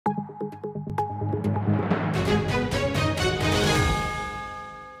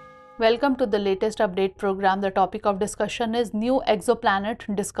Welcome to the latest update program. The topic of discussion is new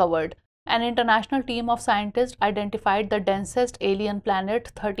exoplanet discovered. An international team of scientists identified the densest alien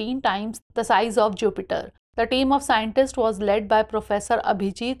planet 13 times the size of Jupiter. The team of scientists was led by Professor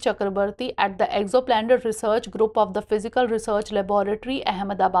Abhijit Chakrabarti at the Exoplanet Research Group of the Physical Research Laboratory,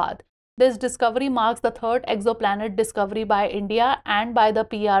 Ahmedabad. This discovery marks the third exoplanet discovery by India and by the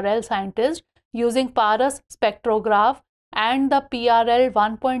PRL scientists using Paras spectrograph and the PRL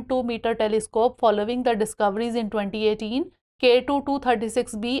 1.2 meter telescope following the discoveries in 2018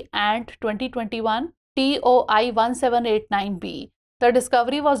 K2236b and 2021 TOI 1789b. The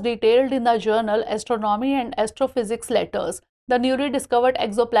discovery was detailed in the journal Astronomy and Astrophysics Letters. The newly discovered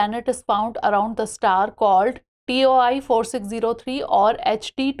exoplanet is found around the star called TOI 4603 or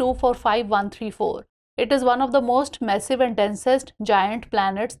HT 245134. It is one of the most massive and densest giant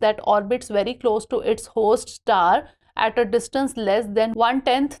planets that orbits very close to its host star at a distance less than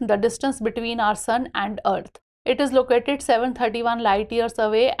 1/10 the distance between our Sun and Earth. It is located 731 light years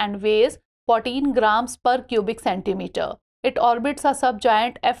away and weighs 14 grams per cubic centimeter. It orbits a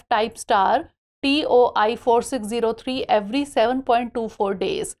subgiant F-type star TOI 4603 every 7.24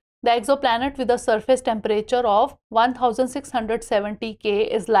 days. The exoplanet with a surface temperature of 1670 K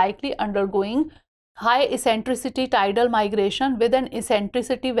is likely undergoing high eccentricity tidal migration with an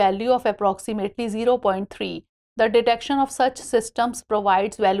eccentricity value of approximately 0.3. The detection of such systems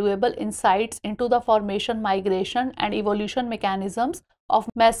provides valuable insights into the formation, migration, and evolution mechanisms of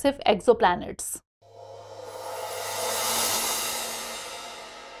massive exoplanets.